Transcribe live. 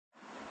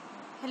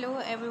Hello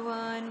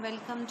everyone,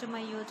 welcome to my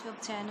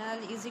YouTube channel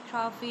Easy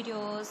Craft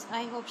Videos.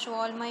 I hope so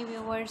all my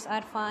viewers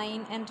are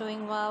fine and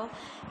doing well.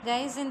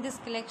 Guys, in this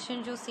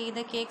collection you see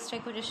the cakes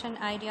decoration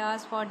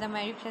ideas for the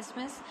Merry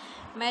Christmas.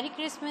 Merry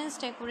Christmas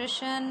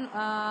decoration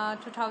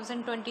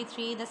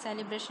 2023. The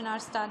celebration are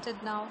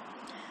started now.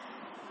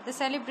 The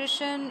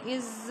celebration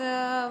is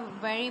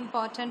very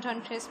important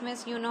on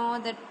Christmas. You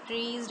know, the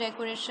trees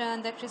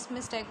decoration, the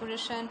Christmas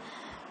decoration.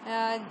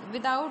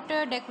 Without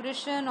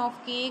decoration of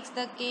cakes,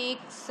 the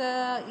cakes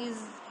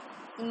is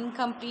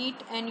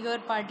incomplete and your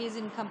party is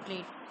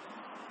incomplete.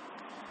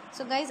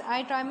 So guys,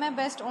 I try my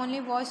best only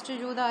watch to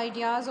do the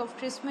ideas of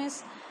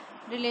Christmas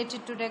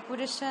related to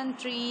decoration,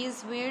 trees,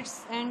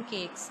 sweets and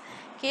cakes.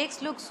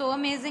 Cakes look so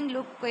amazing,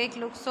 cake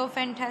looks so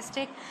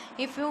fantastic.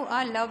 If you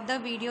love the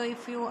video,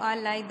 if you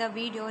like the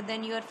video,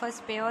 then your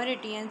first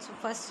priority and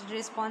first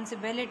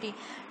responsibility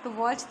to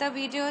watch the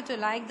video, to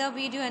like the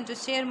video and to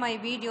share my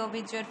video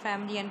with your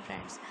family and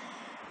friends.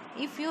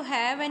 If you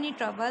have any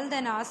trouble,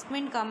 then ask me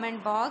in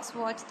comment box,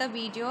 watch the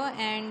video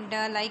and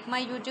like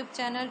my YouTube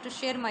channel, to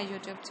share my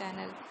YouTube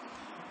channel.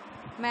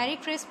 Merry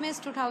Christmas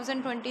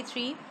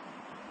 2023.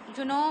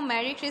 You know,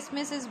 Merry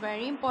Christmas is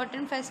very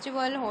important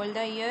festival whole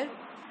the year.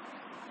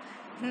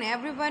 And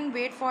everyone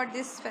wait for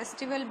this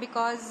festival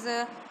because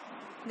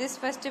this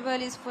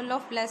festival is full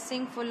of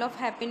blessing, full of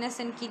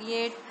happiness and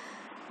create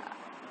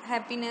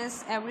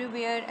happiness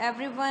everywhere.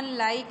 Everyone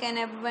like and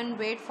everyone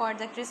wait for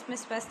the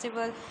Christmas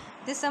festival.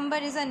 December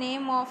is a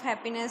name of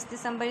happiness.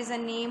 December is a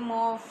name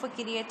of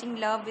creating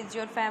love with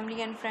your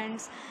family and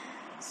friends.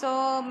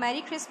 So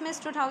Merry Christmas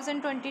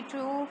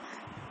 2022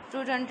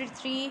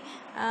 2023.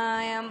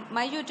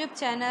 My YouTube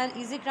channel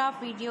Easy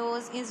Craft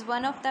Videos is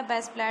one of the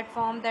best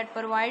platform that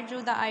provides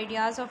you the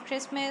ideas of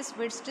Christmas,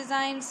 wreaths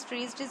designs,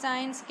 trees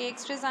designs,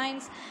 cakes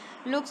designs.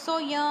 Look so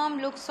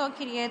yum, look so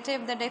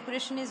creative. The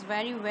decoration is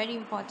very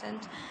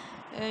important.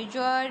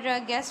 Your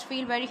guests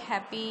feel very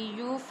happy,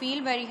 you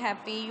feel very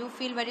happy, you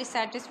feel very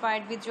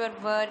satisfied with your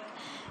work.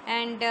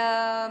 And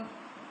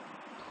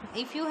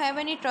if you have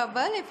any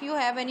trouble, if you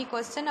have any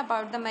question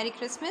about the Merry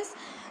Christmas,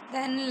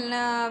 then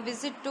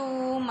visit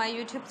to my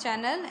YouTube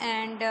channel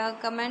and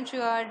comment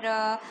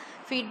your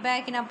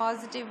feedback in a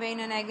positive way, in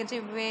a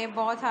negative way.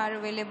 Both are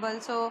available.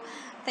 So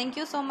thank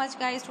you so much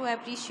guys to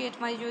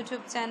appreciate my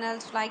YouTube channel,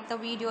 to like the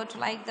video,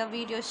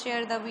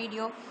 share the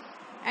video.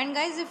 And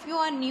guys, if you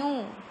are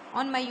new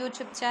on my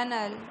YouTube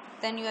channel,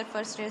 then your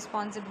first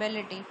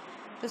responsibility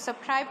to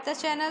subscribe the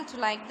channel, to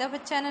like the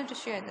channel, to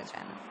share the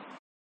channel.